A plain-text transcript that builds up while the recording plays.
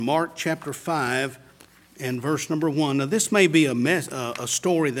Mark chapter 5 and verse number 1. Now this may be a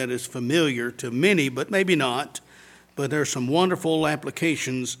story that is familiar to many, but maybe not. But there are some wonderful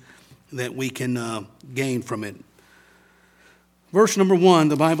applications that we can gain from it. Verse number 1,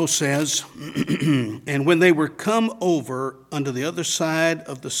 the Bible says, And when they were come over unto the other side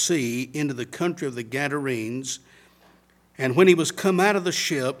of the sea into the country of the Gadarenes, and when he was come out of the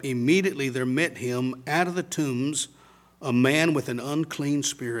ship, immediately there met him out of the tombs a man with an unclean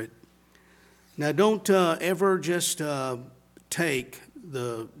spirit. Now, don't ever just take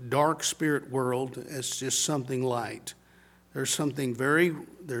the dark spirit world as just something light. There's something very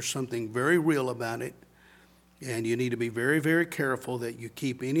real about it, and you need to be very, very careful that you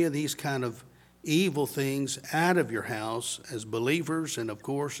keep any of these kind of evil things out of your house as believers. And of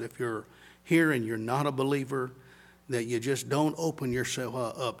course, if you're here and you're not a believer, that you just don't open yourself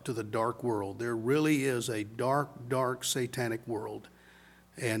up to the dark world. There really is a dark, dark satanic world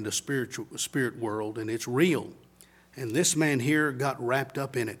and a spirit world, and it's real. And this man here got wrapped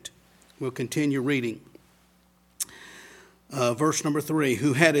up in it. We'll continue reading. Verse number 3,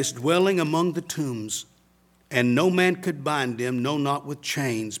 who had his dwelling among the tombs, and no man could bind him, no, not with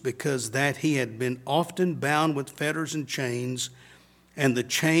chains, because that he had been often bound with fetters and chains, and the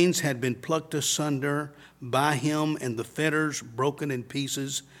chains had been plucked asunder by him, and the fetters broken in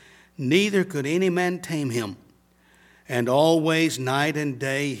pieces. Neither could any man tame him. And always, night and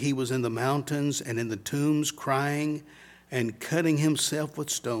day, he was in the mountains and in the tombs, crying and cutting himself with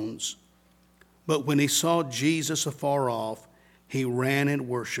stones. But when he saw Jesus afar off, he ran and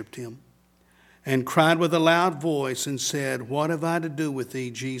worshipped him, and cried with a loud voice, and said, What have I to do with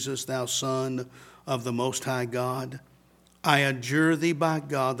thee, Jesus, thou Son of the Most High God? I adjure thee by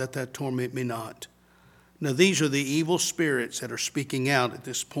God that thou torment me not. Now these are the evil spirits that are speaking out at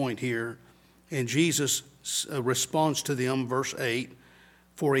this point here. And Jesus responds to them, verse 8,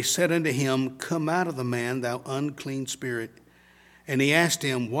 For he said unto him, Come out of the man, thou unclean spirit. And he asked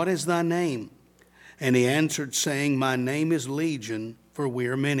him, What is thy name? And he answered, saying, My name is Legion, for we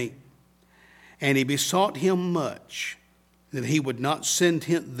are many. And he besought him much that he would not send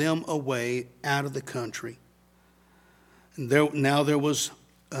them away out of the country. Now there was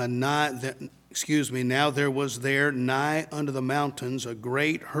there nigh unto the mountains a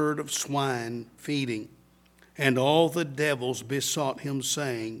great herd of swine feeding. And all the devils besought him,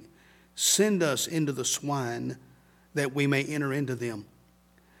 saying, Send us into the swine, that we may enter into them.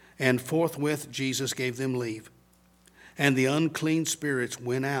 And forthwith Jesus gave them leave. And the unclean spirits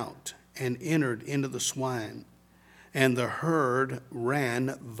went out and entered into the swine. And the herd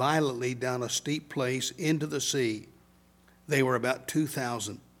ran violently down a steep place into the sea. They were about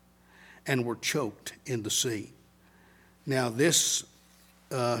 2,000, and were choked in the sea. Now this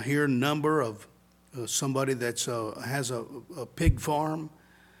here number of somebody that has a pig farm,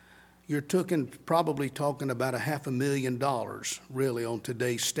 you're probably talking about $500,000 really on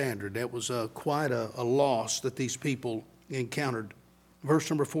today's standard. That was quite a loss that these people encountered. Verse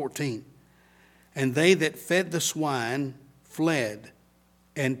number 14, And they that fed the swine fled,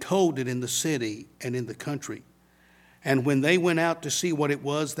 and told it in the city and in the country. And when they went out to see what it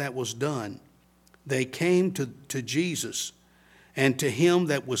was that was done, they came to Jesus and to him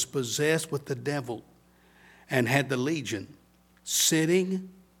that was possessed with the devil and had the legion, sitting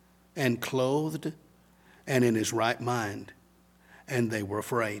and clothed and in his right mind. And they were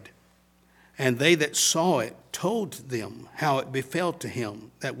afraid. And they that saw it told them how it befell to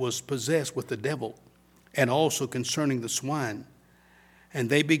him that was possessed with the devil, and also concerning the swine. And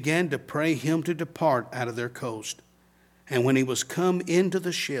they began to pray him to depart out of their coast. And when he was come into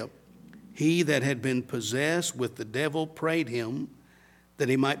the ship, he that had been possessed with the devil prayed him that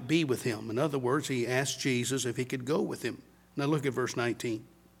he might be with him. In other words, he asked Jesus if he could go with him. Now look at verse 19.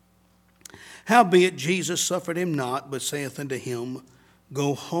 Howbeit Jesus suffered him not, but saith unto him,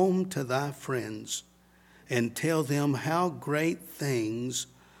 Go home to thy friends, and tell them how great things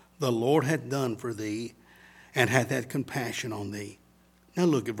the Lord hath done for thee, and hath had compassion on thee. Now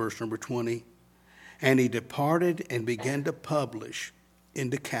look at verse number 20. And he departed and began to publish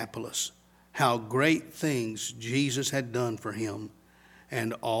in Decapolis how great things Jesus had done for him,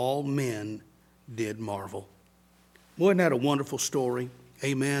 and all men did marvel. Wasn't that a wonderful story?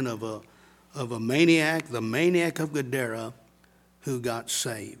 Amen. Of a maniac, the maniac of Gadara, who got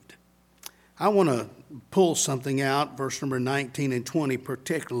saved. I want to pull something out, verse number 19 and 20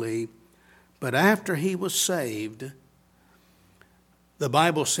 particularly. But after he was saved, the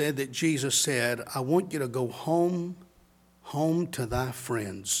Bible said that Jesus said, I want you to go home to thy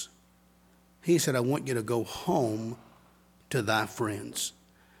friends. He said, I want you to go home to thy friends.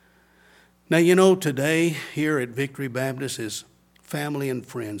 Now, you know, today here at Victory Baptist is Family and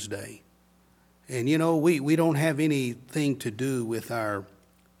Friends Day. And you know, we don't have anything to do with our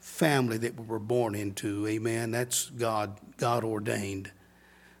family that we were born into. Amen. That's God ordained.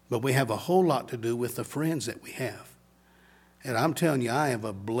 But we have a whole lot to do with the friends that we have. And I'm telling you, I am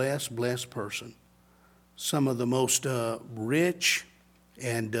a blessed person. Some of the most rich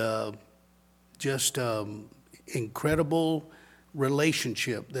and just incredible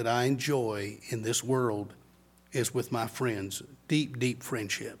relationship that I enjoy in this world is with my friends, deep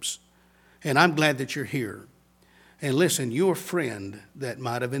friendships. And I'm glad that you're here. And listen, your friend that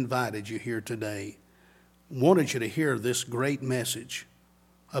might have invited you here today wanted you to hear this great message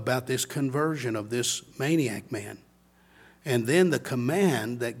about this conversion of this maniac man. And then the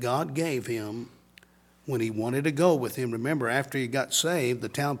command that God gave him when he wanted to go with him. Remember, after he got saved, the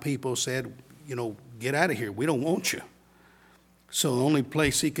town people said, you know, get out of here. We don't want you. So the only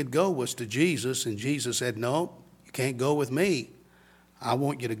place he could go was to Jesus. And Jesus said, no, you can't go with me. I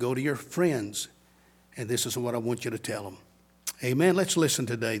want you to go to your friends. And this is what I want you to tell them. Amen. Let's listen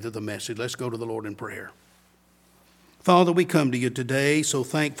today to the message. Let's go to the Lord in prayer. Father, we come to you today so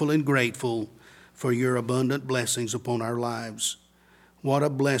thankful and grateful for your abundant blessings upon our lives. What a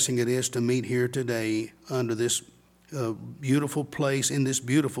blessing it is to meet here today under this beautiful place, in this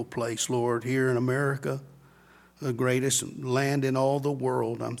beautiful place, Lord, here in America, the greatest land in all the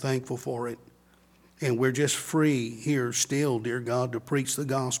world. I'm thankful for it. And we're just free here still, dear God, to preach the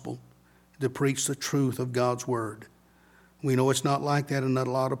gospel, to preach the truth of God's word. We know it's not like that in a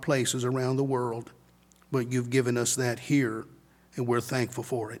lot of places around the world, but you've given us that here, and we're thankful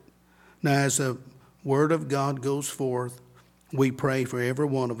for it. Now, as the word of God goes forth, we pray for every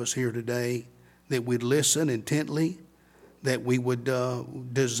one of us here today that we'd listen intently, that we would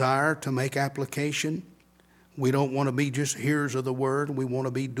desire to make application. We don't want to be just hearers of the word. We want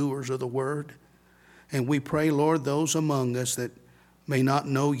to be doers of the word. And we pray, Lord, those among us that may not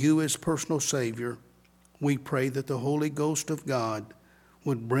know you as personal Savior, we pray that the Holy Ghost of God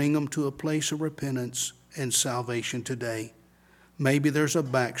would bring them to a place of repentance and salvation today. Maybe there's a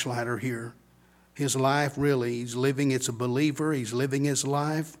backslider here. His life really, he's living, it's a believer, he's living his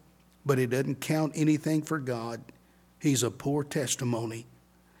life, but he doesn't count anything for God. He's a poor testimony.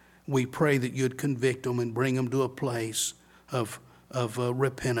 We pray that you'd convict him and bring him to a place of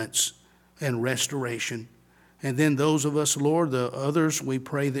repentance and restoration. And then those of us, Lord, the others, we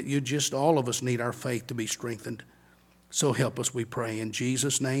pray that you just, all of us need our faith to be strengthened. So help us, we pray. In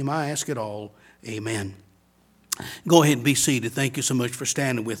Jesus' name, I ask it all. Amen. Go ahead and be seated. Thank you so much for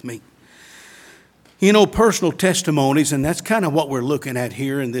standing with me. You know, personal testimonies, and that's kind of what we're looking at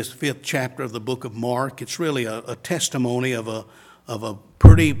here in this 5th chapter of the book of Mark. It's really a testimony of a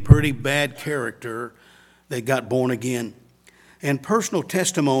pretty bad character that got born again. And personal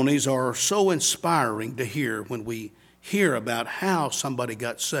testimonies are so inspiring to hear when we hear about how somebody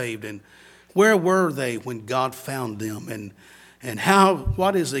got saved and where were they when God found them, and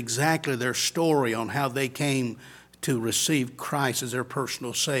what is exactly their story on how they came to receive Christ as their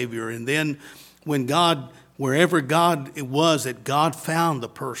personal Savior. And then when wherever God it was that God found the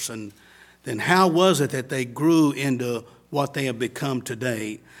person, then how was it that they grew into what they have become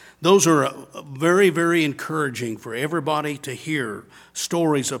today? Those are very, very encouraging for everybody to hear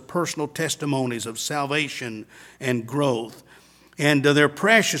stories of personal testimonies of salvation and growth. And they're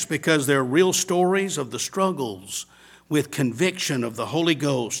precious because they're real stories of the struggles with conviction of the Holy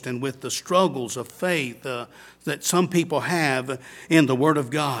Ghost and with the struggles of faith that some people have in the Word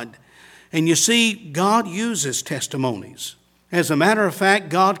of God. And you see, God uses testimonies. As a matter of fact,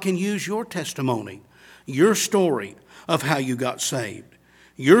 God can use your testimony, your story of how you got saved,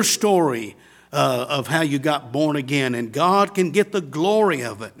 your story of how you got born again, and God can get the glory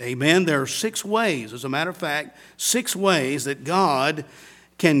of it. Amen. There are 6 ways, as a matter of fact, 6 ways that God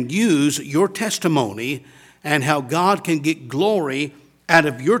can use your testimony and how God can get glory out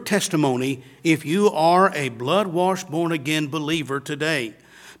of your testimony if you are a blood-washed, born-again believer today.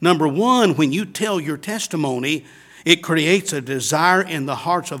 Number 1, when you tell your testimony, it creates a desire in the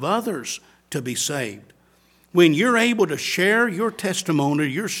hearts of others to be saved. When you're able to share your testimony,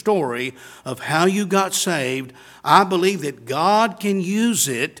 your story of how you got saved, I believe that God can use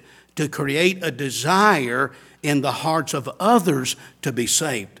it to create a desire in the hearts of others to be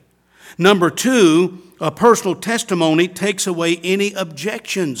saved. Number 2, a personal testimony takes away any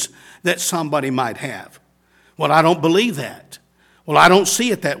objections that somebody might have. Well, I don't believe that. Well, I don't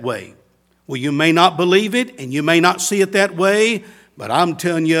see it that way. Well, you may not believe it and you may not see it that way, but I'm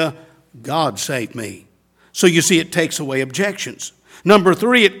telling you, God saved me. So you see, it takes away objections. Number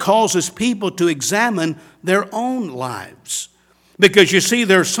 3, it causes people to examine their own lives. Because you see,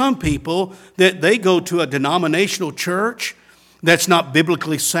 there are some people that they go to a denominational church that's not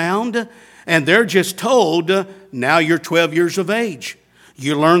biblically sound. And they're just told, now you're 12 years of age.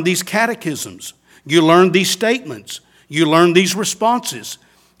 You learn these catechisms. You learn these statements. You learn these responses.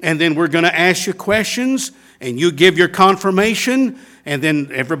 And then we're going to ask you questions, and you give your confirmation. And then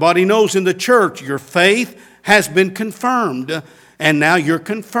everybody knows in the church your faith has been confirmed. And now you're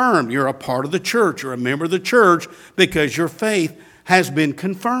confirmed. You're a part of the church. You're a member of the church because your faith has been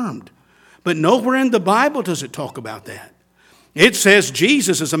confirmed. But nowhere in the Bible does it talk about that. It says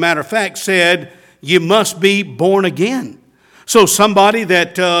Jesus, as a matter of fact, said, you must be born again. So somebody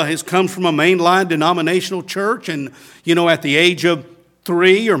that has come from a mainline denominational church and, at the age of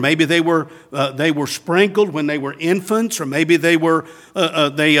 3, or maybe they were sprinkled when they were infants, or maybe they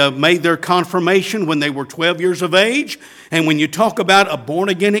made their confirmation when they were 12 years of age. And when you talk about a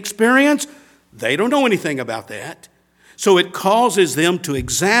born-again experience, they don't know anything about that. So it causes them to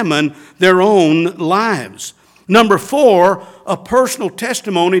examine their own lives. Number 4, a personal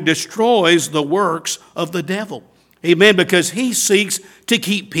testimony destroys the works of the devil. Amen, because he seeks to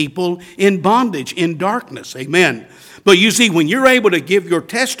keep people in bondage, in darkness. Amen. But you see, when you're able to give your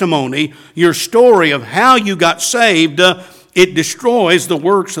testimony, your story of how you got saved, it destroys the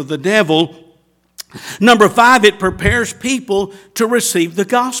works of the devil. Number 5, it prepares people to receive the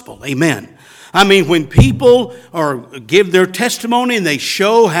gospel. Amen. I mean, when people give their testimony and they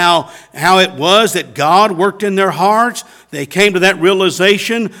show how it was that God worked in their hearts, they came to that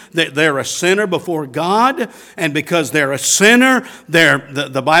realization that they're a sinner before God. And because they're a sinner,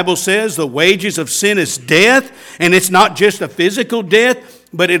 the Bible says the wages of sin is death. And it's not just a physical death,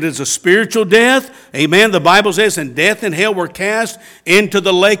 but it is a spiritual death. Amen. The Bible says, and death and hell were cast into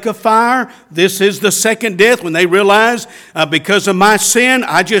the lake of fire. This is the second death, when they realize, because of my sin,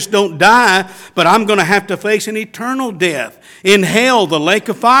 I just don't die, but I'm going to have to face an eternal death in hell, the lake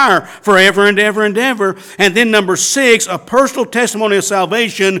of fire, forever and ever and ever. And then number 6, a personal testimony of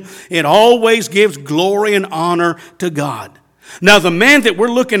salvation. It always gives glory and honor to God. Now, the man that we're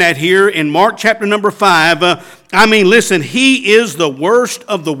looking at here in Mark chapter number 5, listen, he is the worst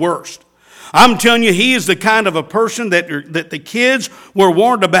of the worst. I'm telling you, he is the kind of a person that the kids were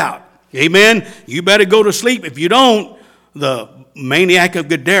warned about. Amen. You better go to sleep. If you don't, the maniac of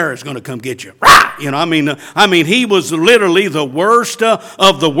Gadara is going to come get you. He was literally the worst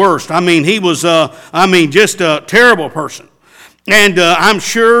of the worst. He was, just a terrible person. And I'm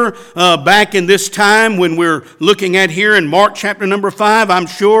sure back in this time when we're looking at here in Mark chapter number 5, I'm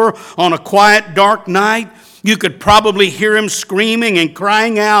sure on a quiet, dark night, you could probably hear him screaming and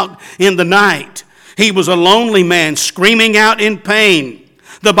crying out in the night. He was a lonely man screaming out in pain.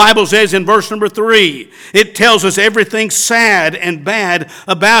 The Bible says in verse number 3, it tells us everything sad and bad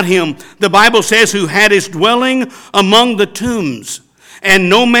about him. The Bible says, who had his dwelling among the tombs, and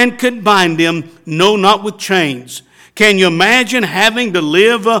no man could bind him, no, not with chains. Can you imagine having to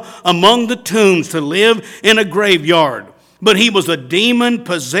live among the tombs, to live in a graveyard? But he was a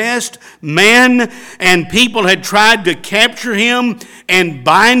demon-possessed man, and people had tried to capture him and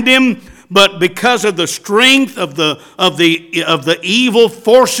bind him. But because of the strength of the evil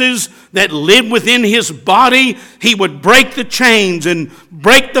forces that lived within his body, he would break the chains and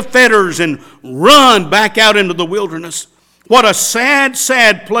break the fetters and run back out into the wilderness. What a sad,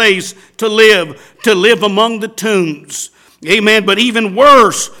 sad place to live among the tombs. Amen. But even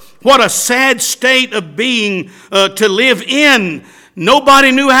worse, what a sad state of being to live in.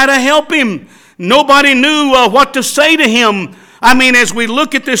 Nobody knew how to help him. Nobody knew what to say to him. As we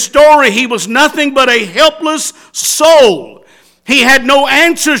look at this story, he was nothing but a helpless soul. He had no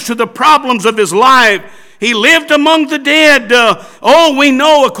answers to the problems of his life. He lived among the dead. We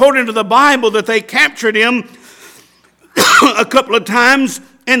know, according to the Bible, that they captured him a couple of times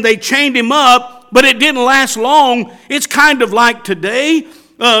and they chained him up, but it didn't last long. It's kind of like today,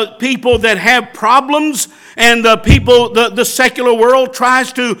 people that have problems, and the secular world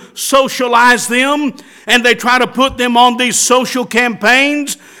tries to socialize them, and they try to put them on these social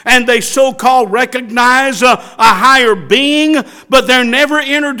campaigns, and they so-called recognize a higher being, but they're never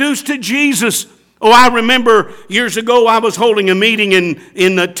introduced to Jesus. I remember years ago I was holding a meeting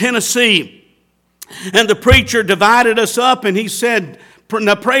in Tennessee, and the preacher divided us up, and he said,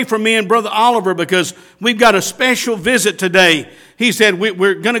 now pray for me and Brother Oliver because we've got a special visit today. He said,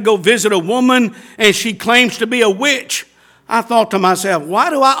 we're going to go visit a woman, and she claims to be a witch. I thought to myself, why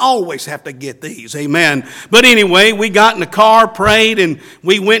do I always have to get these? Amen. But anyway, we got in the car, prayed, and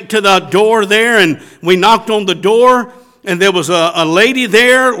we went to the door there, and we knocked on the door, and there was a lady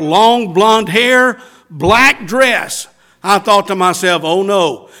there, long blonde hair, black dress. I thought to myself, oh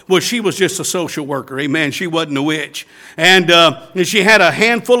no. Well, she was just a social worker, amen. She wasn't a witch. And she had a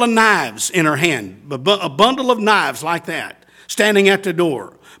handful of knives in her hand, a bundle of knives like that. standing at the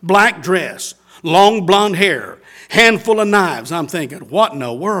door, black dress, long blonde hair, handful of knives. I'm thinking, what in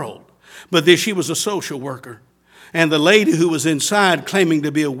the world? But she was a social worker. And the lady who was inside claiming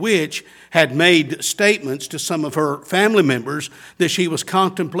to be a witch had made statements to some of her family members that she was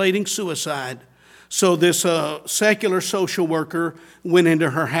contemplating suicide. So this secular social worker went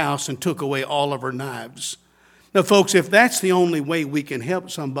into her house and took away all of her knives. Now, folks, if that's the only way we can help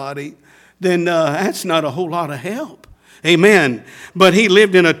somebody, then that's not a whole lot of help. Amen. But he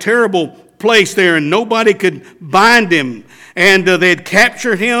lived in a terrible place there, and nobody could bind him. And they'd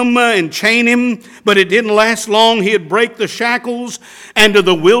capture him and chain him, but it didn't last long. He'd break the shackles, and to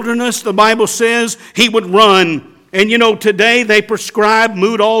the wilderness, the Bible says, he would run. And you know, today they prescribe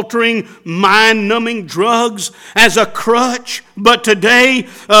mood-altering, mind-numbing drugs as a crutch. But today,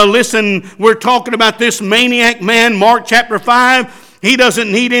 listen, we're talking about this maniac man, Mark chapter 5. He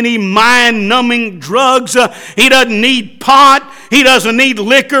doesn't need any mind-numbing drugs. He doesn't need pot. He doesn't need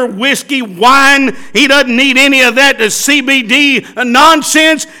liquor, whiskey, wine. He doesn't need any of that CBD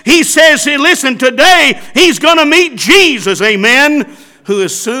nonsense. He says, listen, today he's going to meet Jesus, amen, who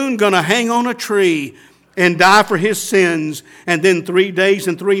is soon going to hang on a tree and die for his sins. And then 3 days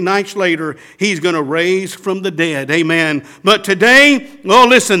and 3 nights later, he's going to raise from the dead. Amen. But today, oh,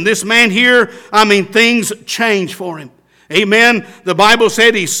 listen, this man here, things change for him. Amen. The Bible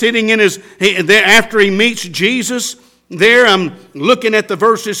said he's sitting in after he meets Jesus. There, I'm looking at the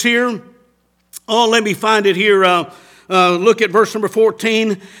verses here. Oh, let me find it here. Look at verse number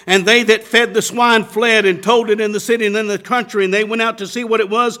 14. And they that fed the swine fled and told it in the city and in the country. And they went out to see what it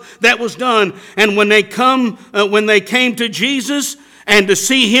was that was done. And when they came to Jesus and to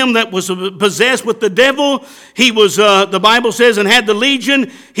see him that was possessed with the devil, he was, the Bible says, and had the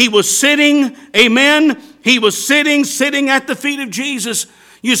legion. He was sitting, amen. He was sitting at the feet of Jesus.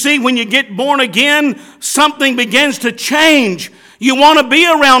 You see, when you get born again, something begins to change. You want to be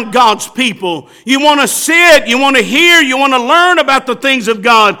around God's people. You want to sit, you want to hear, you want to learn about the things of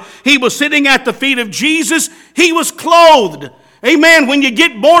God. He was sitting at the feet of Jesus. He was clothed. Amen. When you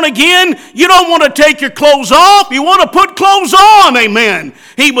get born again, you don't want to take your clothes off. You want to put clothes on. Amen.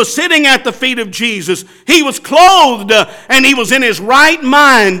 He was sitting at the feet of Jesus. He was clothed and he was in his right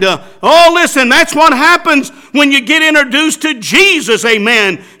mind. Oh, listen, that's what happens when you get introduced to Jesus.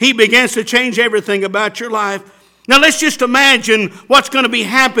 Amen. He begins to change everything about your life. Now, let's just imagine what's going to be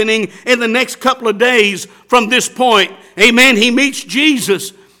happening in the next couple of days from this point. Amen. He meets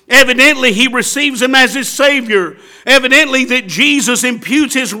Jesus. Evidently, he receives him as his Savior. Evidently, that Jesus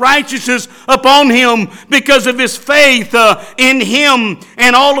imputes his righteousness upon him because of his faith in him.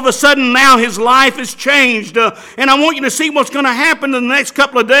 And all of a sudden, now his life is changed. And I want you to see what's going to happen in the next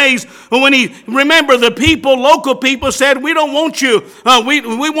couple of days. Remember, the local people said, we don't want you.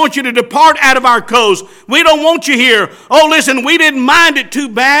 We want you to depart out of our coast. We don't want you here. Oh, listen, we didn't mind it too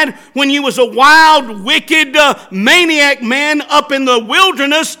bad when you was a wild, wicked, maniac man up in the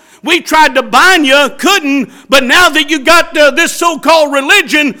wilderness. We tried to bind you, couldn't, but now that you got this so-called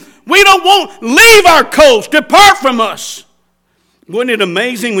religion, we don't want, leave our coast, depart from us. Wasn't it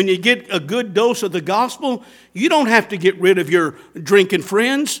amazing when you get a good dose of the gospel, you don't have to get rid of your drinking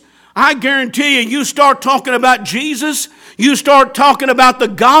friends. I guarantee you start talking about Jesus, you start talking about the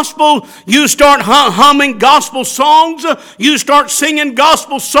gospel, you start humming gospel songs, you start singing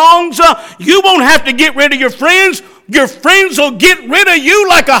gospel songs, you won't have to get rid of your friends. Your friends will get rid of you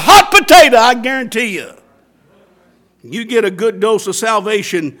like a hot potato, I guarantee you. You get a good dose of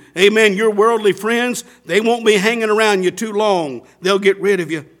salvation, amen, your worldly friends, they won't be hanging around you too long. They'll get rid of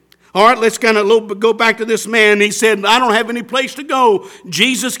you. All right, let's kind of go back to this man. He said, I don't have any place to go.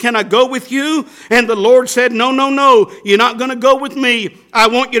 Jesus, can I go with you? And the Lord said, no, you're not going to go with me. I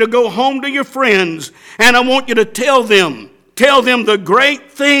want you to go home to your friends, and I want you to tell them the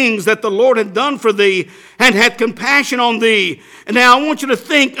great things that the Lord had done for thee and had compassion on thee. And now I want you to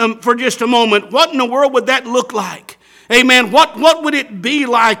think for just a moment, what in the world would that look like? Amen. What would it be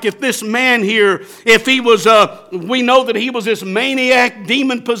like if this man here, if he was, we know that he was this maniac,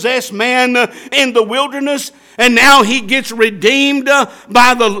 demon-possessed man in the wilderness, and now he gets redeemed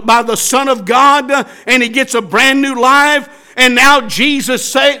by the Son of God, and he gets a brand new life, and now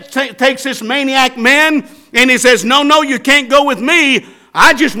Jesus takes this maniac man, and he says, no, you can't go with me.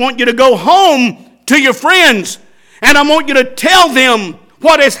 I just want you to go home to your friends, and I want you to tell them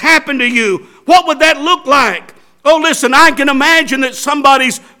what has happened to you. What would that look like? Oh, listen, I can imagine that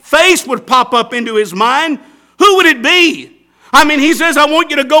somebody's face would pop up into his mind. Who would it be? He says, I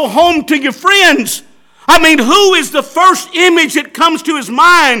want you to go home to your friends. Who is the first image that comes to his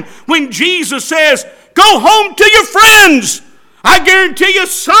mind when Jesus says, go home to your friends? I guarantee you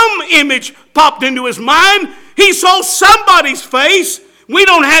some image popped into his mind. He saw somebody's face. We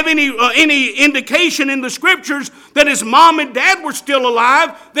don't have any indication in the scriptures that his mom and dad were still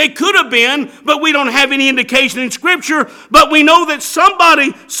alive. They could have been, but we don't have any indication in scripture. But we know that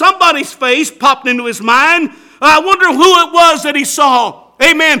somebody's face popped into his mind. I wonder who it was that he saw.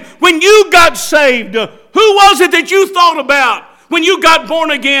 Amen. When you got saved, who was it that you thought about? When you got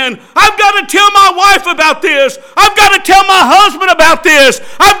born again, I've got to tell my wife about this. I've got to tell my husband about this.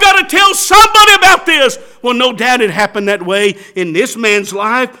 I've got to tell somebody about this. Well, no doubt it happened that way in this man's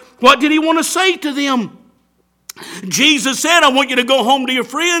life. What did he want to say to them? Jesus said, I want you to go home to your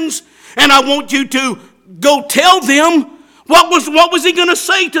friends, and I want you to go tell them. What was he going to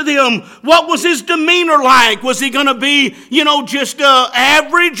say to them? What was his demeanor like? Was he going to be, just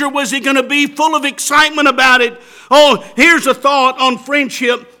average, or was he going to be full of excitement about it? Oh, here's a thought on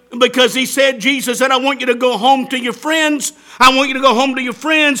friendship, because Jesus said, I want you to go home to your friends. I want you to go home to your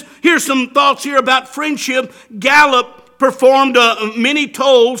friends. Here's some thoughts here about friendship. Gallup performed many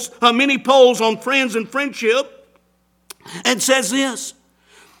polls on friends and friendship, and says this: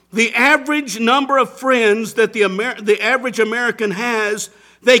 the average number of friends that the average American has,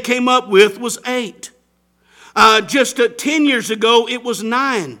 they came up with, was 8. Just 10 years ago, it was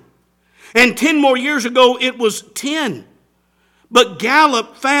 9. And 10 more years ago, it was 10. But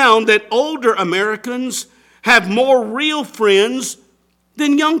Gallup found that older Americans have more real friends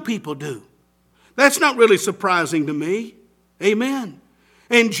than young people do. That's not really surprising to me. Amen.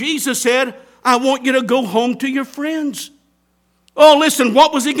 And Jesus said, I want you to go home to your friends. Oh, listen,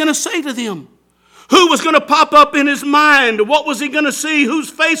 what was he going to say to them? Who was going to pop up in his mind? What was he going to see? Whose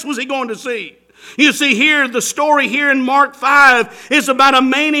face was he going to see? You see here, the story here in Mark 5 is about a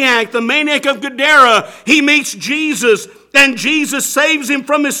maniac, the maniac of Gadara. He meets Jesus, and Jesus saves him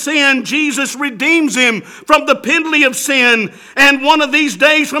from his sin. Jesus redeems him from the penalty of sin, and one of these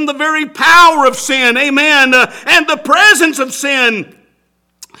days from the very power of sin, amen, and the presence of sin.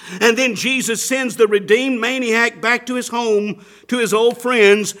 And then Jesus sends the redeemed maniac back to his home, to his old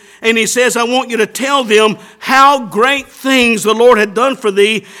friends, and he says, I want you to tell them how great things the Lord had done for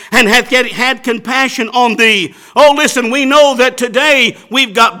thee and hath had compassion on thee. Oh, listen, we know that today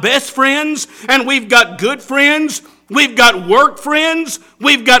we've got best friends and we've got good friends. We've got work friends.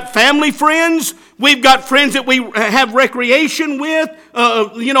 We've got family friends. We've got friends that we have recreation with,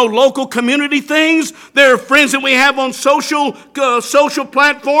 local community things. There are friends that we have on social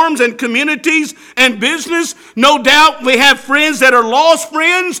platforms and communities and business. No doubt we have friends that are lost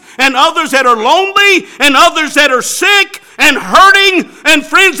friends, and others that are lonely, and others that are sick and hurting, and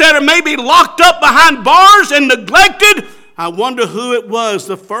friends that are maybe locked up behind bars and neglected. I wonder who it was,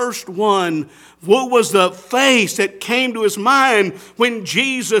 the first one. What was the face that came to his mind when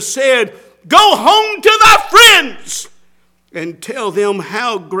Jesus said, go home to thy friends and tell them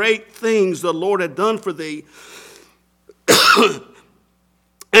how great things the Lord had done for thee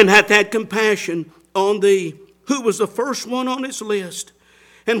and hath had compassion on thee. Who was the first one on his list?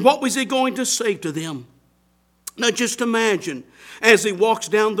 And what was he going to say to them? Now just imagine as he walks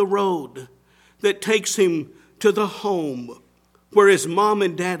down the road that takes him to the home where his mom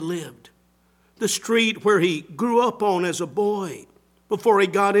and dad lived, the street where he grew up on as a boy, before he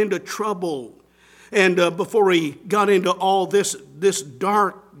got into trouble and before he got into all this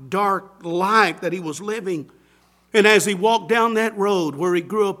dark life that he was living. And as he walked down that road where he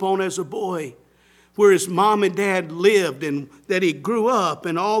grew up on as a boy, where his mom and dad lived and that he grew up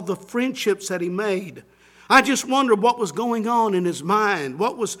and all the friendships that he made, I just wondered what was going on in his mind.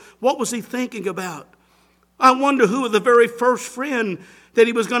 What was he thinking about? I wonder who the very first friend that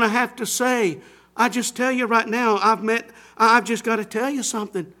he was going to have to say. I just tell you right now, I've just got to tell you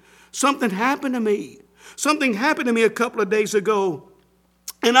something. Something happened to me. Something happened to me a couple of days ago,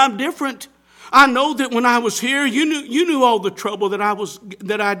 and I'm different. I know that when I was here, you knew all the trouble that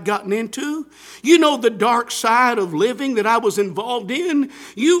I'd gotten into. You know the dark side of living that I was involved in.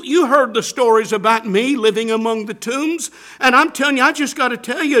 You heard the stories about me living among the tombs. And I'm telling you, I just got to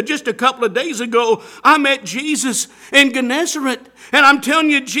tell you, just a couple of days ago, I met Jesus in Gennesaret. And I'm telling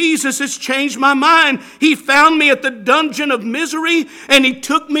you, Jesus has changed my mind. He found me at the dungeon of misery, and he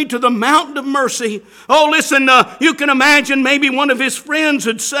took me to the mountain of mercy. Oh, listen, you can imagine maybe one of his friends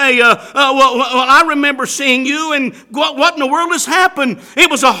would say, well, I remember seeing you, and what in the world has happened? It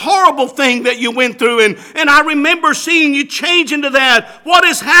was a horrible thing that you went through, and I remember seeing you change into that. What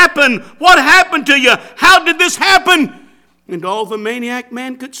has happened? What happened to you? How did this happen? And all the maniac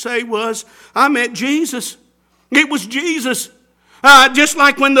man could say was, I met Jesus. It was Jesus. Just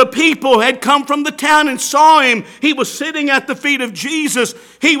like when the people had come from the town and saw him, he was sitting at the feet of Jesus.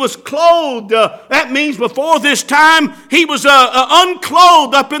 He was clothed. That means before this time, he was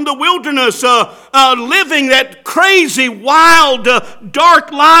unclothed up in the wilderness, living that crazy, wild,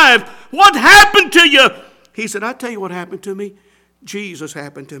 dark life. What happened to you? He said, I tell you what happened to me. Jesus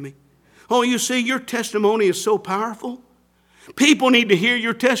happened to me. Oh, you see, your testimony is so powerful. People need to hear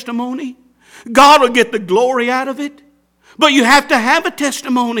your testimony. God will get the glory out of it. But you have to have a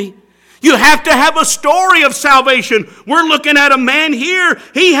testimony. You have to have a story of salvation. We're looking at a man here.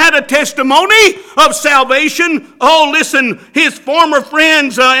 He had a testimony of salvation. Oh, listen, his former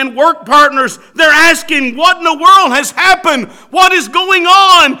friends and work partners, they're asking, what in the world has happened? What is going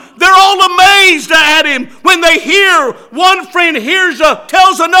on? They're all amazed at him. When they hear, one friend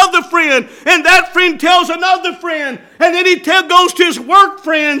tells another friend, and that friend tells another friend, and then he goes to his work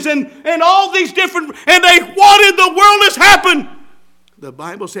friends and all these different, and what in the world has happened? The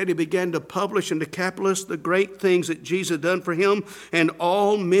Bible said he began to publish in Decapolis the great things that Jesus had done for him, and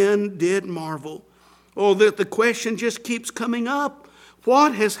all men did marvel. Oh, the question just keeps coming up.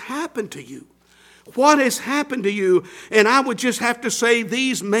 What has happened to you? What has happened to you? And I would just have to say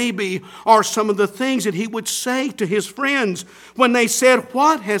these maybe are some of the things that he would say to his friends when they said,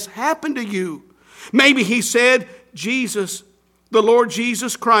 what has happened to you? Maybe he said, Jesus, the Lord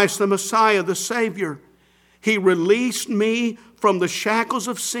Jesus Christ, the Messiah, the Savior, he released me from the shackles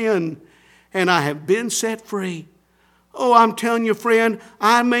of sin, and I have been set free. Oh, I'm telling you, friend,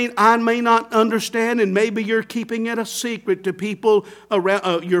 I may not understand, and maybe you're keeping it a secret to people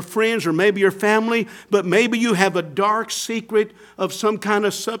around your friends or maybe your family, but maybe you have a dark secret of some kind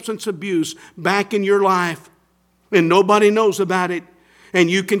of substance abuse back in your life, and nobody knows about it, and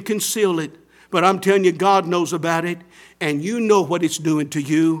you can conceal it. But I'm telling you, God knows about it, and you know what it's doing to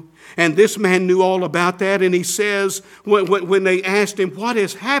you. And this man knew all about that, and he says, when they asked him, what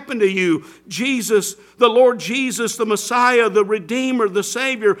has happened to you? Jesus, the Lord Jesus, the Messiah, the Redeemer, the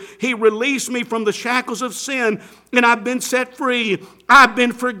Savior, he released me from the shackles of sin, and I've been set free. I've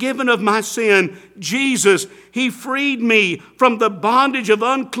been forgiven of my sin. Jesus, he freed me from the bondage of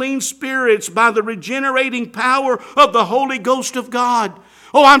unclean spirits by the regenerating power of the Holy Ghost of God.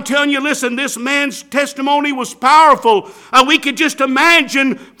 Oh, I'm telling you, listen, this man's testimony was powerful. We could just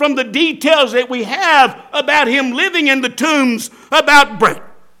imagine from the details that we have about him living in the tombs, about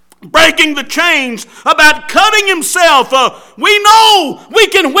breaking the chains, about cutting himself. We know we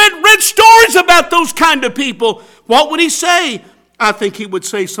can read stories about those kind of people. What would he say? I think he would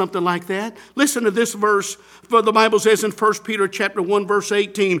say something like that. Listen to this verse. For the Bible says in 1 Peter chapter 1, verse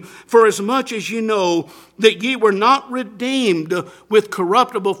 18, for as much as ye know that ye were not redeemed with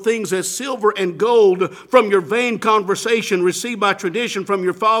corruptible things as silver and gold from your vain conversation received by tradition from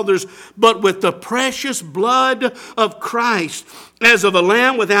your fathers, but with the precious blood of Christ, as of a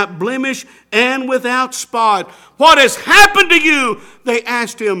lamb without blemish and without spot. What has happened to you? They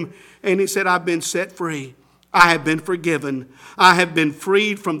asked him, and he said, I've been set free. I have been forgiven. I have been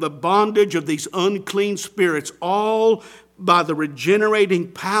freed from the bondage of these unclean spirits, all by the regenerating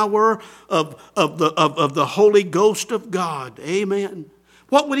power of the Holy Ghost of God. Amen.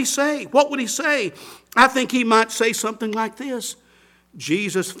 What would he say? What would he say? I think he might say something like this.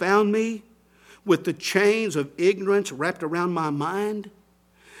 Jesus found me with the chains of ignorance wrapped around my mind,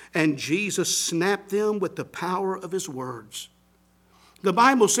 and Jesus snapped them with the power of his words. The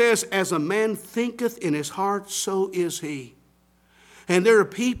Bible says, as a man thinketh in his heart, so is he. And there are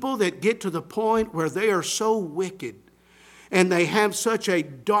people that get to the point where they are so wicked and they have such a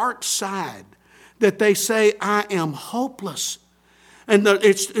dark side that they say, I am hopeless. And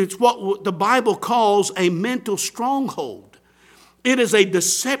it's what the Bible calls a mental stronghold. It is a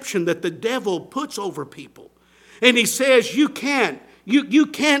deception that the devil puts over people. And he says, you can't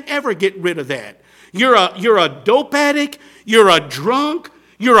ever get rid of that. You're a dope addict. You're a drunk.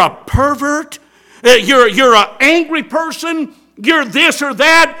 You're a pervert. You're an angry person. You're this or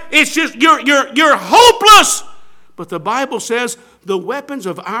that. It's just you're hopeless. But the Bible says the weapons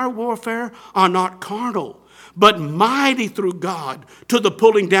of our warfare are not carnal, but mighty through God to the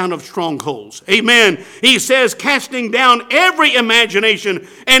pulling down of strongholds. Amen. He says, casting down every imagination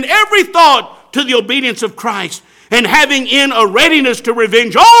and every thought to the obedience of Christ, and having in a readiness to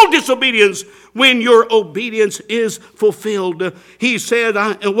revenge all disobedience when your obedience is fulfilled. He said,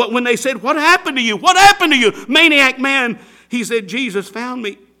 when they said, what happened to you? What happened to you, maniac man? He said, Jesus found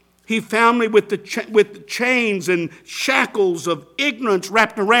me. He found me with the chains and shackles of ignorance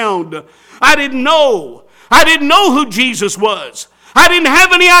wrapped around. I didn't know who Jesus was. I didn't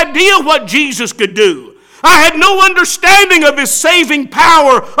have any idea what Jesus could do. I had no understanding of His saving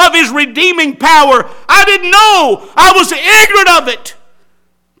power, of His redeeming power. I didn't know. I was ignorant of it.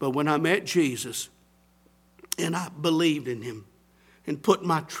 But when I met Jesus and I believed in Him and put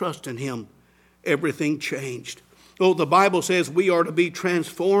my trust in Him, everything changed. Oh, the Bible says we are to be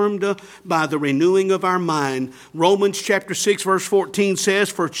transformed by the renewing of our mind. Romans chapter 6 verse 14 says,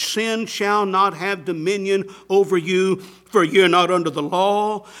 "For sin shall not have dominion over you, for you are not under the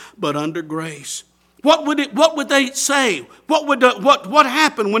law, but under grace." What would they say? What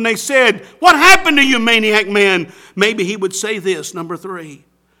happened when they said, "What happened to you, maniac man?" Maybe he would say this, number 3.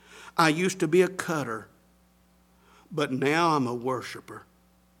 "I used to be a cutter, but now I'm a worshiper."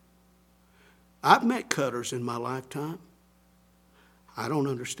 I've met cutters in my lifetime. I don't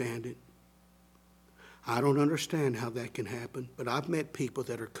understand it. I don't understand how that can happen, but I've met people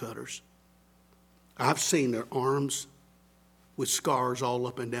that are cutters. I've seen their arms with scars all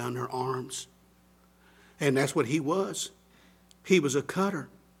up and down their arms. And that's what he was. He was a cutter.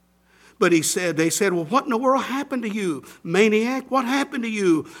 But they said, "Well, what in the world happened to you? Maniac, what happened to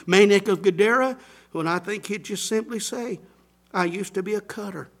you? Maniac of Gadara?" Well, I think he'd just simply say, "I used to be a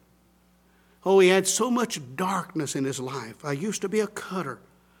cutter." Oh, he had so much darkness in his life. "I used to be a cutter,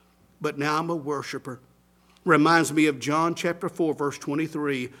 but now I'm a worshiper." Reminds me of John chapter 4, verse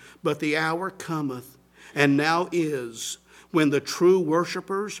 23. "But the hour cometh, and now is, when the true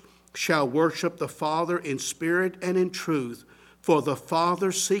worshipers shall worship the Father in spirit and in truth. For the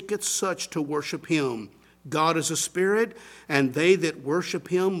Father seeketh such to worship Him. God is a spirit, and they that worship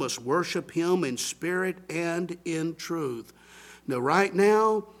Him must worship Him in spirit and in truth." Now, right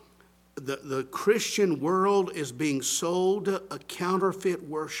now, the Christian world is being sold a counterfeit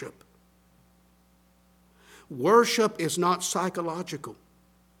worship. Worship is not psychological.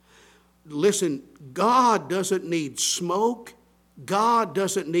 Listen, God doesn't need smoke. God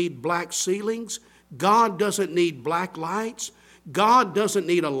doesn't need black ceilings. God doesn't need black lights. God doesn't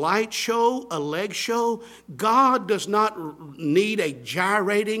need a light show, a leg show. God does not need a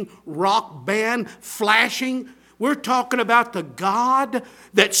gyrating rock band flashing. We're talking about the God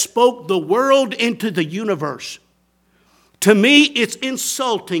that spoke the world into the universe. To me, it's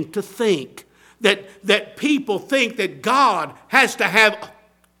insulting to think that people think that God has to have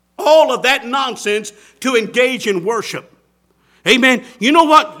all of that nonsense to engage in worship. Amen. You know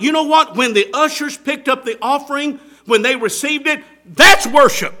what? When the ushers picked up the offering, when they received it, that's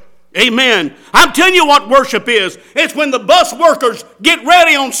worship. Amen. I'm telling you what worship is. It's when the bus workers get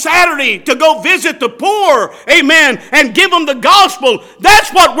ready on Saturday to go visit the poor, amen, and give them the gospel.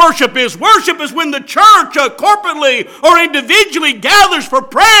 That's what worship is. Worship is when the church corporately or individually gathers for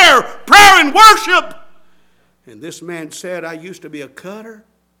prayer and worship. And this man said, "I used to be a cutter,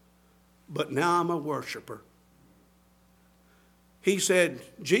 but now I'm a worshiper." He said,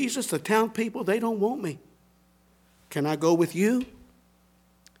 "Jesus, the town people, they don't want me. Can I go with you?"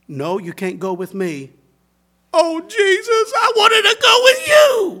 "No, you can't go with me." "Oh, Jesus, I wanted to go with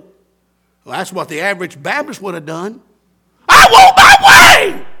you." Well, that's what the average Baptist would have done. "I want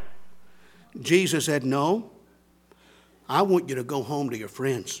my way." Jesus said, "No, I want you to go home to your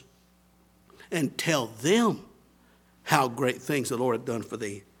friends and tell them how great things the Lord had done for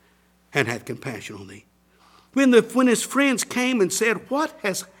thee and have compassion on thee." When his friends came and said, "What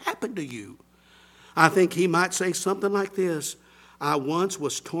has happened to you?" I think he might say something like this: "I once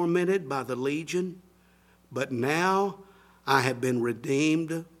was tormented by the legion, but now I have been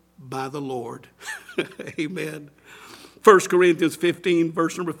redeemed by the Lord." Amen. 1 Corinthians 15,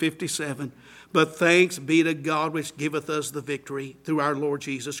 verse number 57. "But thanks be to God which giveth us the victory through our Lord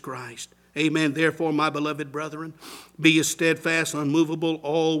Jesus Christ." Amen. "Therefore, my beloved brethren, be ye steadfast, unmovable,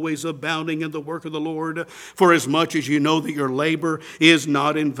 always abounding in the work of the Lord, for as much as you know that your labor is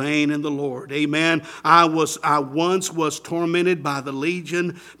not in vain in the Lord." Amen. I once was tormented by the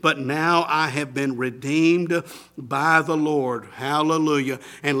legion, but now I have been redeemed by the Lord. Hallelujah.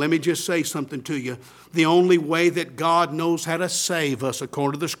 And let me just say something to you. The only way that God knows how to save us,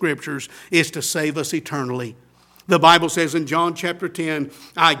 according to the Scriptures, is to save us eternally. The Bible says in John chapter 10,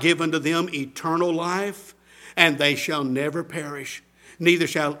 "I give unto them eternal life, and they shall never perish, neither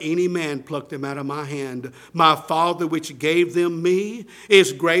shall any man pluck them out of my hand. My Father which gave them me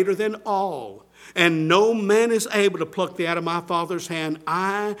is greater than all, and no man is able to pluck thee out of my Father's hand.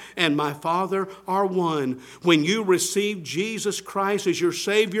 I and my Father are one." When you receive Jesus Christ as your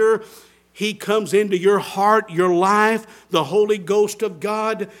Savior, He comes into your heart, your life, the Holy Ghost of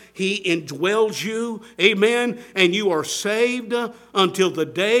God. He indwells you, amen, and you are saved until the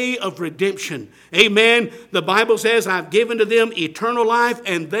day of redemption. Amen. The Bible says, I've given to them eternal life,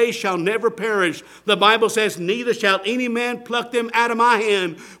 and they shall never perish. The Bible says, neither shall any man pluck them out of my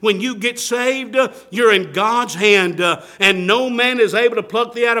hand. When you get saved, you're in God's hand, and no man is able to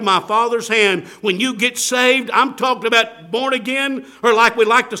pluck thee out of my Father's hand. When you get saved, I'm talking about born again, or like we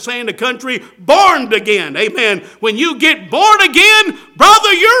like to say in the country, born again. Amen. When you get born again,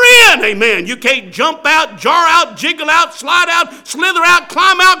 brother, you're in. Amen. You can't jump out, jar out, jiggle out, slide out, slither out,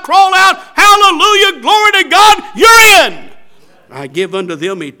 climb out, crawl out. Hallelujah. Glory to God. You're in. I give unto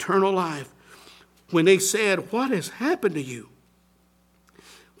them eternal life. When they said, what has happened to you?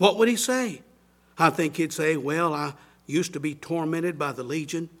 What would he say? I think he'd say, well, I used to be tormented by the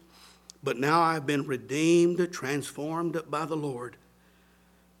legion, but now I've been redeemed, transformed by the Lord.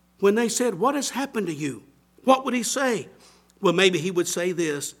 When they said, what has happened to you? What would he say? Well, maybe he would say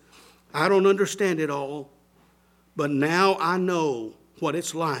this, I don't understand it all, but now I know what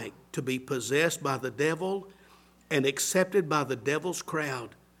it's like to be possessed by the devil and accepted by the devil's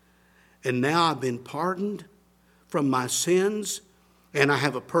crowd. And now I've been pardoned from my sins, and I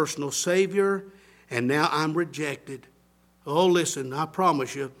have a personal Savior, and now I'm rejected. Oh, listen, I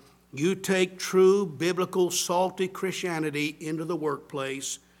promise you, you take true, biblical, salty Christianity into the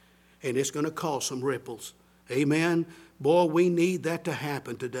workplace, and it's going to cause some ripples. Amen. Boy, we need that to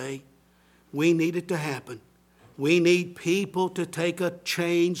happen today. We need it to happen. We need people to take a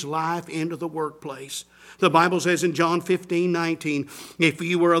changed life into the workplace. The Bible says in John 15:19, if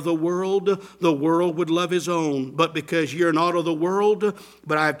you were of the world would love his own. But because you're not of the world,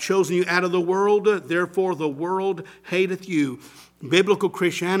 but I have chosen you out of the world, therefore the world hateth you. Biblical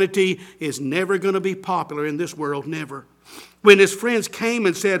Christianity is never going to be popular in this world, never. When his friends came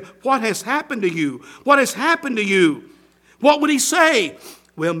and said, what has happened to you? What has happened to you? What would he say?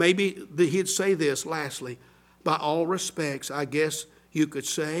 Well, maybe he'd say this lastly. By all respects, I guess you could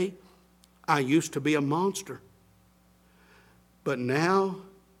say, I used to be a monster, but now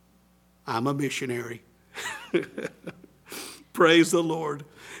I'm a missionary. Praise the Lord.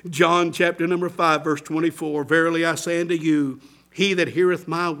 John chapter number 5, verse 24. Verily I say unto you, he that heareth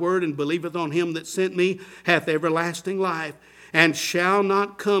my word and believeth on him that sent me hath everlasting life, and shall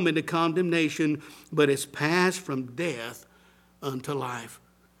not come into condemnation, but is passed from death unto life.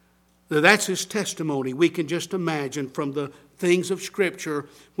 Now, that's his testimony. We can just imagine from the things of Scripture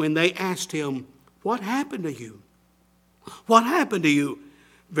when they asked him, what happened to you? What happened to you?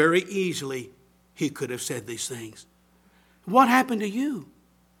 Very easily he could have said these things. What happened to you?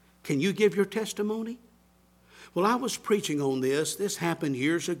 Can you give your testimony? Well, I was preaching on this. This happened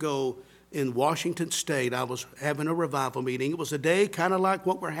years ago in Washington State. I was having a revival meeting. It was a day kind of like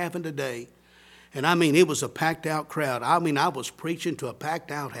what we're having today. And I mean, it was a packed out crowd. I mean, I was preaching to a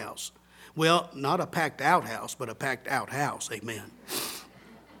packed out house. Well, not a packed out house, but a packed out house. Amen.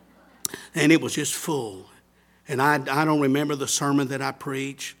 And it was just full. And I don't remember the sermon that I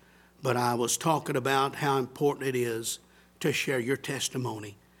preached, but I was talking about how important it is to share your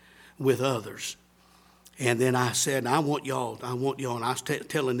testimony with others. And then I said, I want y'all, and I was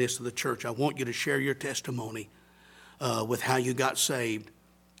telling this to the church, I want you to share your testimony with how you got saved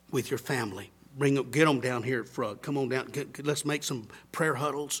with your family. Get them down here at front. Come on down. Let's make some prayer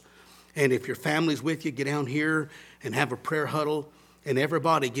huddles. And if your family's with you, get down here and have a prayer huddle, and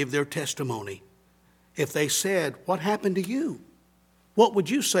everybody give their testimony. If they said, what happened to you? What would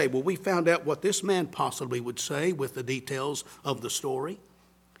you say? Well, we found out what this man possibly would say with the details of the story.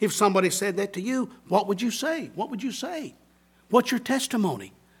 If somebody said that to you, what would you say? What would you say? What's your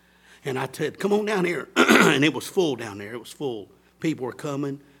testimony? And I said, come on down here. And it was full down there. It was full. People were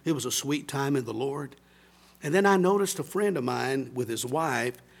coming. It was a sweet time in the Lord. And then I noticed a friend of mine with his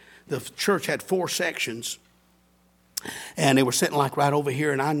wife. The church had 4 sections, and they were sitting like right over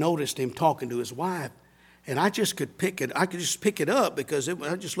here, and I noticed him talking to his wife, and I just could pick it. I could just pick it up because I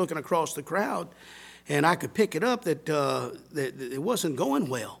was just looking across the crowd, and I could pick it up that it wasn't going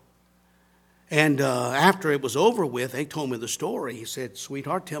well. And after it was over with, they told me the story. He said,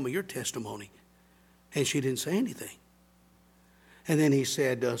 sweetheart, tell me your testimony. And she didn't say anything. And then he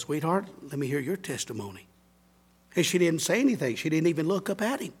said, sweetheart, let me hear your testimony. And she didn't say anything. She didn't even look up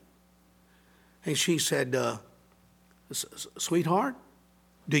at him. And she said, sweetheart,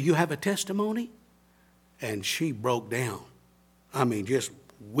 do you have a testimony? And she broke down. I mean, just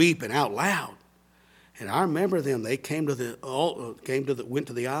weeping out loud. And I remember them. They came to the went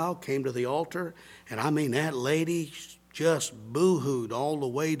to the aisle, came to the altar, and I mean that lady just boo-hooed all the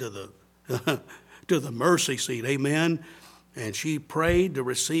way to the to the mercy seat. Amen. And she prayed to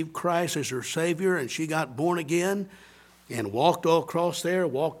receive Christ as her Savior, and she got born again and walked all across there,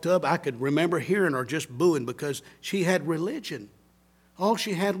 walked up. I could remember hearing her just booing because she had religion. All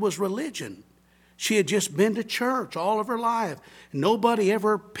she had was religion. She had just been to church all of her life. Nobody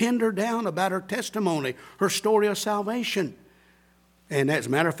ever pinned her down about her testimony, her story of salvation. And as a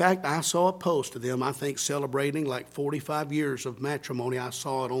matter of fact, I saw a post of them, I think, celebrating like 45 years of matrimony. I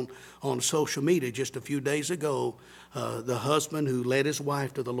saw it on social media just a few days ago. The husband who led his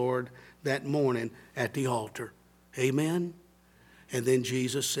wife to the Lord that morning at the altar. Amen? And then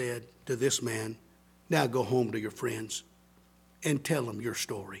Jesus said to this man, now go home to your friends and tell them your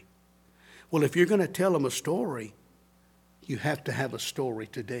story. Well, if you're going to tell them a story, you have to have a story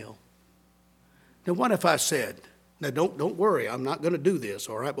to tell. Now, what if I said, now don't worry, I'm not going to do this,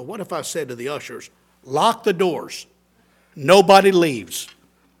 all right? But what if I said to the ushers, lock the doors, nobody leaves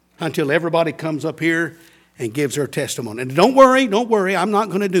until everybody comes up here and gives their testimony. And don't worry, I'm not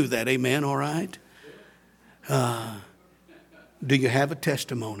going to do that, amen, all right? Do you have a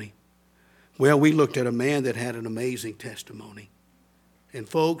testimony? Well, we looked at a man that had an amazing testimony. And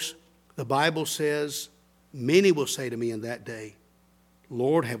folks, the Bible says, many will say to me in that day,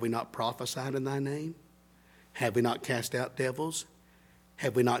 Lord, have we not prophesied in thy name? Have we not cast out devils?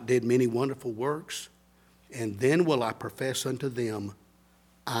 Have we not did many wonderful works? And then will I profess unto them,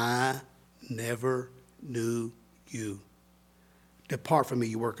 I never knew you. Depart from me,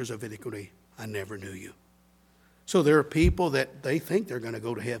 you workers of iniquity. I never knew you. So there are people that they think they're going to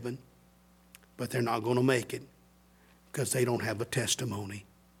go to heaven, but they're not going to make it because they don't have a testimony.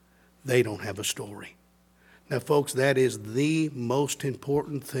 They don't have a story. Now, folks, that is the most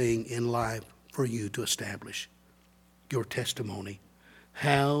important thing in life for you to establish. Your testimony.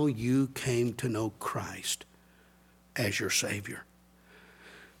 How you came to know Christ as your Savior.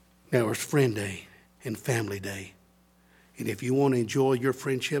 Now, it's Friend Day and Family Day. And if you want to enjoy your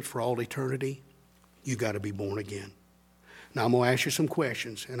friendships for all eternity, you got to be born again. Now, I'm going to ask you some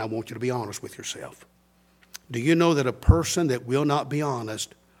questions, and I want you to be honest with yourself. Do you know that a person that will not be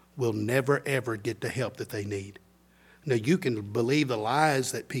honest will never, ever get the help that they need? Now, you can believe the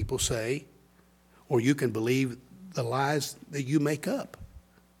lies that people say, or you can believe the lies that you make up.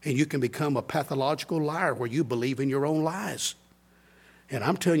 And you can become a pathological liar where you believe in your own lies. And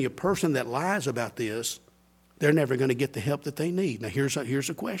I'm telling you, a person that lies about this, they're never going to get the help that they need. Now, here's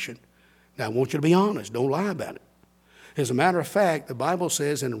a question. Now, I want you to be honest. Don't lie about it. As a matter of fact, the Bible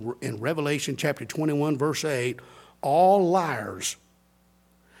says in Revelation chapter 21, verse 8, all liars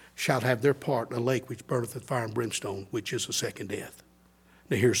shall have their part in a lake which burneth with fire and brimstone, which is the second death.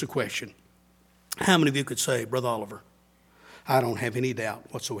 Now, here's the question. How many of you could say, Brother Oliver, I don't have any doubt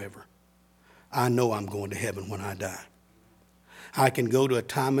whatsoever. I know I'm going to heaven when I die. I can go to a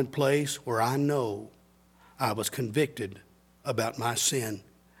time and place where I know I was convicted about my sin,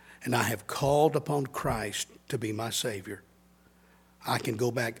 and I have called upon Christ to be my Savior. I can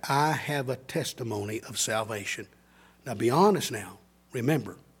go back. I have a testimony of salvation. Now, be honest now.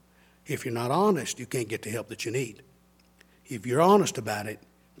 Remember, if you're not honest, you can't get the help that you need. If you're honest about it,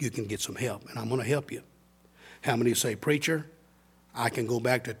 you can get some help, and I'm going to help you. How many say, Preacher, I can go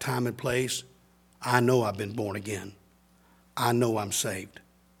back to a time and place. I know I've been born again. I know I'm saved.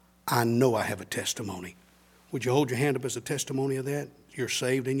 I know I have a testimony. Would you hold your hand up as a testimony of that? You're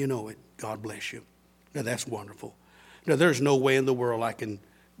saved and you know it. God bless you. Now, that's wonderful. Now, there's no way in the world I can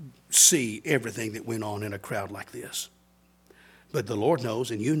see everything that went on in a crowd like this. But the Lord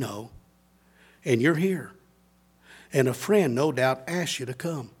knows, and you know, and you're here. And a friend, no doubt, asked you to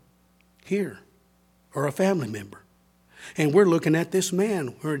come here, or a family member. And we're looking at this man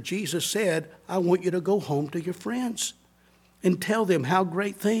where Jesus said, I want you to go home to your friends and tell them how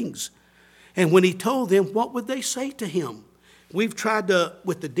great things. And when he told them, what would they say to him? We've tried to,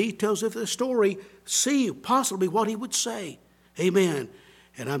 with the details of the story, see possibly what he would say. Amen.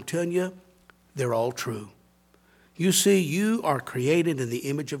 And I'm telling you, they're all true. You see, you are created in the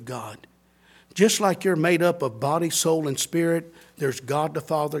image of God. Just like you're made up of body, soul, and spirit, there's God the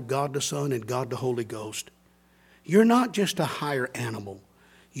Father, God the Son, and God the Holy Ghost. You're not just a higher animal.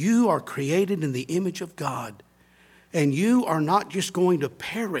 You are created in the image of God. And you are not just going to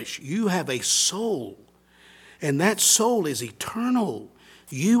perish. You have a soul. And that soul is eternal.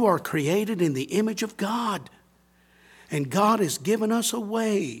 You are created in the image of God. And God has given us a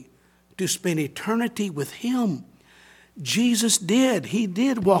way to spend eternity with Him. Jesus did. He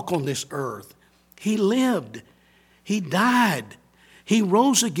did walk on this earth. He lived. He died. He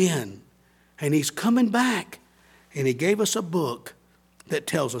rose again. And He's coming back. And He gave us a book that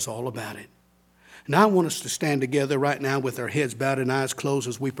tells us all about it. Now I want us to stand together right now with our heads bowed and eyes closed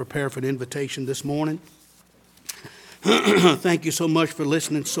as we prepare for the invitation this morning. Thank you so much for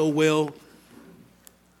listening so well